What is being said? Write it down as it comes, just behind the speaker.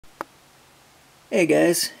Hey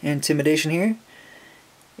guys, Antimidation here,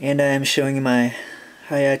 and I'm showing you my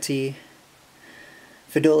Pheidole.avi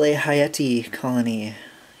colony,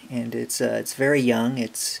 and it's very young.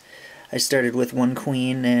 I started with one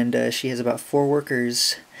queen, and she has about 4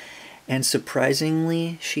 workers, and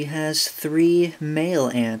surprisingly, she has 3 male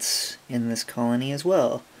ants in this colony as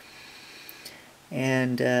well.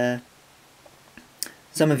 And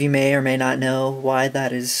some of you may or may not know why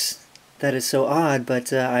that is so odd,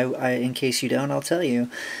 but in case you don't, I'll tell you.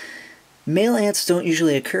 Male ants don't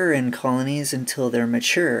usually occur in colonies until they're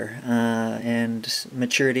mature, and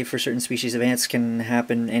maturity for certain species of ants can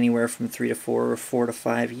happen anywhere from 3 to 4 or 4 to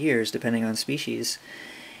 5 years, depending on species.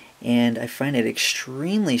 And I find it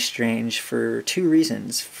extremely strange for 2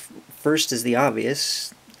 reasons. First is the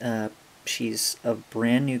obvious. She's a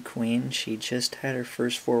brand new queen. She just had her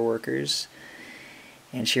first 4 workers,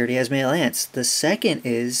 and she already has male ants. The second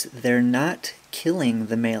is they're not killing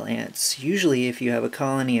the male ants. Usually if you have a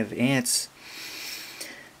colony of ants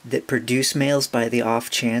that produce males by the off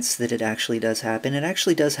chance that it actually does happen, it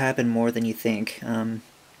actually does happen more than you think.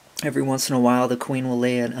 Every once in a while the queen will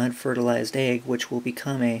lay an unfertilized egg which will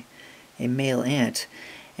become a male ant,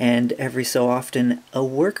 and every so often a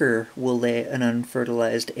worker will lay an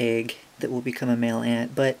unfertilized egg that will become a male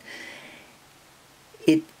ant. But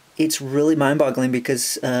it's really mind-boggling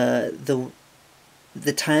because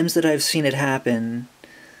the times that I've seen it happen,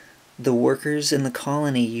 the workers in the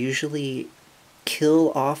colony usually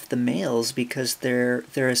kill off the males because they're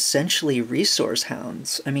essentially resource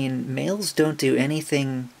hounds. I mean, males don't do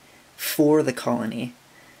anything for the colony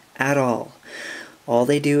at all. All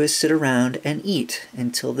they do is sit around and eat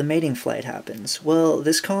until the mating flight happens. Well,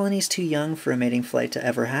 this colony's too young for a mating flight to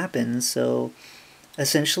ever happen, so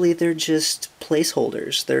essentially they're just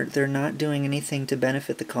placeholders. They're not doing anything to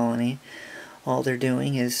benefit the colony. All they're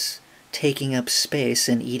doing is taking up space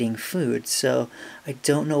and eating food. So I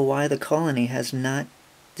don't know why the colony has not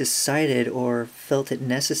decided or felt it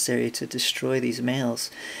necessary to destroy these males.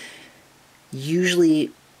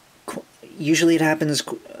 Usually it happens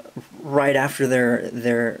right after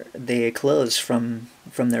they eclose from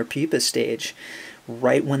their pupa stage.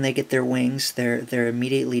 Right when they get their wings, they're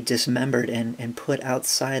immediately dismembered and put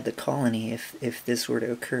outside the colony if this were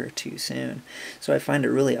to occur too soon. So I find it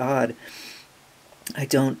really odd. I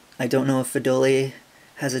don't know if Pheidole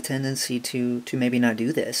has a tendency to maybe not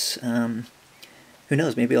do this. Who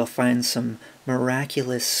knows? Maybe I'll find some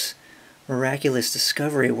miraculous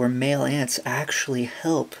discovery where male ants actually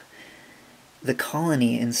help the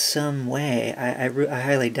colony in some way. I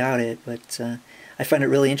highly doubt it, but I find it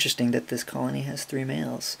really interesting that this colony has 3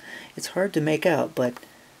 males. It's hard to make out, but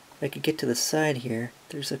if I could get to the side here,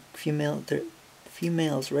 there's a few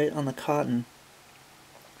males right on the cotton.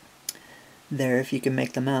 There, if you can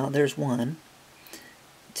make them out, there's 1,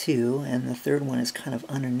 2, and the 3rd one is kind of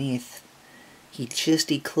underneath. He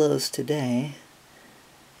just eclosed today,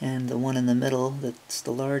 and the one in the middle, that's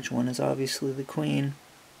the large one, is obviously the queen.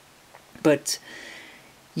 But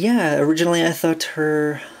yeah, originally I thought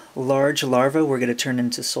her large larvae were going to turn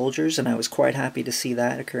into soldiers, and I was quite happy to see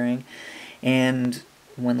that occurring. And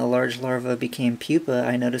when the large larvae became pupa,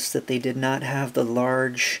 I noticed that they did not have the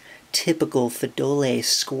large, typical Pheidole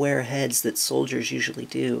square heads that soldiers usually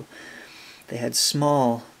do. They had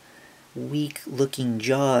small, weak-looking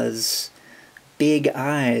jaws, big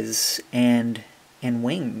eyes, and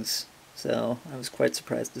wings. So I was quite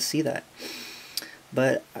surprised to see that.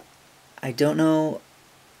 But I don't know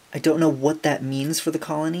what that means for the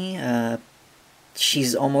colony.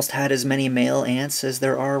 She's almost had as many male ants as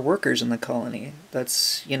there are workers in the colony.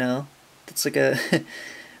 That's like a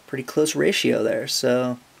pretty close ratio there.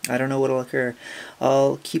 So I don't know what'll occur.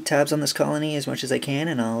 I'll keep tabs on this colony as much as I can,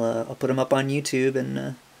 and I'll put them up on YouTube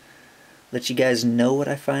and let you guys know what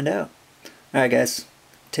I find out. Alright guys,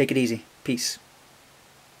 take it easy. Peace.